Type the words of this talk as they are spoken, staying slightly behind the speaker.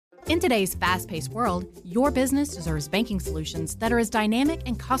In today's fast-paced world, your business deserves banking solutions that are as dynamic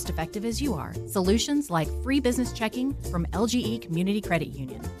and cost-effective as you are. Solutions like free business checking from LGE Community Credit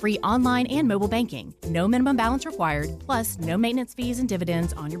Union, free online and mobile banking, no minimum balance required, plus no maintenance fees and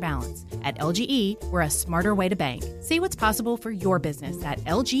dividends on your balance. At LGE, we're a smarter way to bank. See what's possible for your business at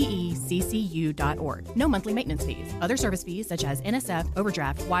lgeccu.org. No monthly maintenance fees. Other service fees such as NSF,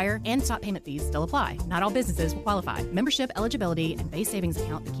 overdraft, wire, and stop payment fees still apply. Not all businesses will qualify. Membership eligibility and base savings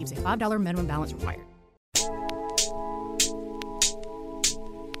account that keeps a $5 minimum balance required.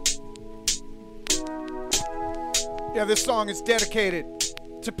 Yeah, this song is dedicated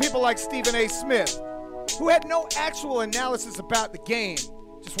to people like Stephen A. Smith, who had no actual analysis about the game,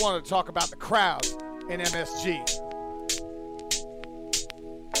 just wanted to talk about the crowds in MSG.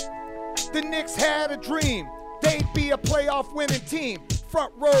 The Knicks had a dream, they'd be a playoff winning team.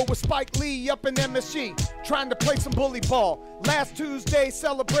 Front row with Spike Lee up in MSG, trying to play some bully ball. Last Tuesday,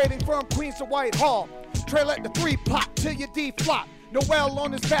 celebrating from Queens to Whitehall. Trail at the 3 pop till your D flop. Noel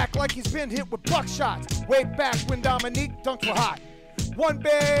on his back like he's been hit with buckshots. Way back when Dominique dunks were hot. One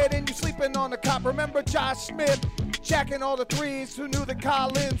bed and you sleeping on the cot. Remember Josh Smith jacking all the threes? Who knew that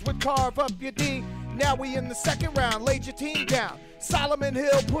Collins would carve up your D? Now we in the second round, laid your team down. Solomon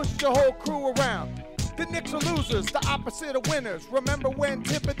Hill pushed your whole crew around. The Knicks are losers, the opposite of winners. Remember when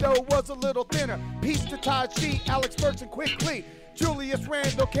Thibodeau was a little thinner? Peace to Todd Sheet, Alex Burks, and quickly Julius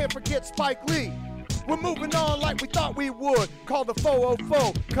Randle, can't forget Spike Lee. We're moving on like we thought we would. Call the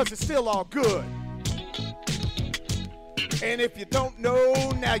 404, cause it's still all good. And if you don't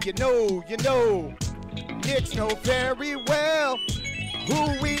know, now you know, you know. Knicks know very well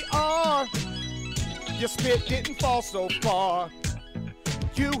who we are. Your spit didn't fall so far.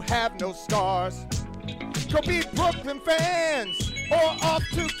 You have no scars. Go beat Brooklyn fans, or off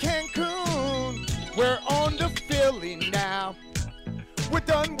to Cancun. We're on to Philly now. We're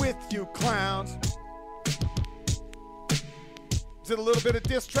done with you clowns. Is it a little bit of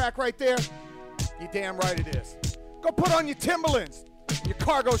diss track right there? You damn right it is. Go put on your Timberlands, your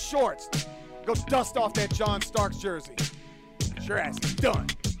cargo shorts. Go dust off that John Starks jersey. Your ass is done.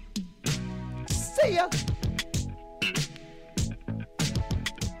 See ya.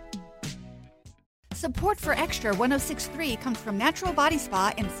 Support for Extra 106.3 comes from Natural Body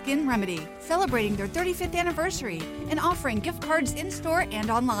Spa and Skin Remedy, celebrating their 35th anniversary and offering gift cards in-store and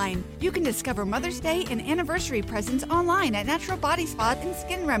online. You can discover Mother's Day and anniversary presents online at Natural Body Spa and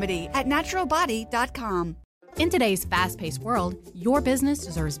Skin Remedy at naturalbody.com. In today's fast-paced world, your business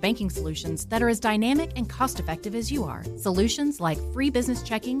deserves banking solutions that are as dynamic and cost-effective as you are. Solutions like free business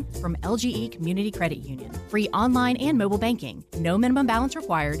checking from LGE Community Credit Union, free online and mobile banking, no minimum balance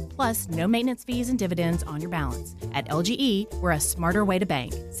required, plus no maintenance fees and dividends on your balance. At LGE, we're a smarter way to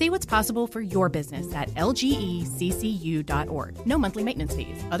bank. See what's possible for your business at lgeccu.org. No monthly maintenance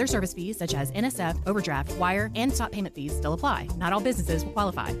fees. Other service fees such as NSF, overdraft, wire, and stop payment fees still apply. Not all businesses will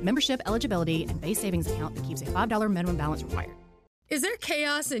qualify. Membership eligibility and base savings account that keeps a $5 minimum balance required. Is there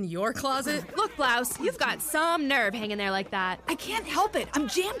chaos in your closet? Look, Blouse, you've got some nerve hanging there like that. I can't help it. I'm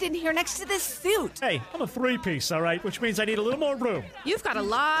jammed in here next to this suit. Hey, I'm a 3-piece, all right, which means I need a little more room. You've got a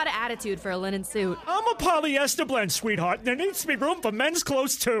lot of attitude for a linen suit. I'm a polyester blend, sweetheart, and there needs to be room for men's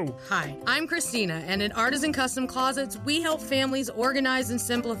clothes, too. Hi, I'm Christina, and at Artisan Custom Closets, we help families organize and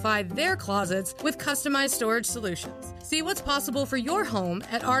simplify their closets with customized storage solutions. See what's possible for your home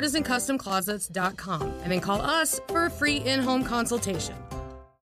at artisancustomclosets.com, and then call us for a free in-home consultation.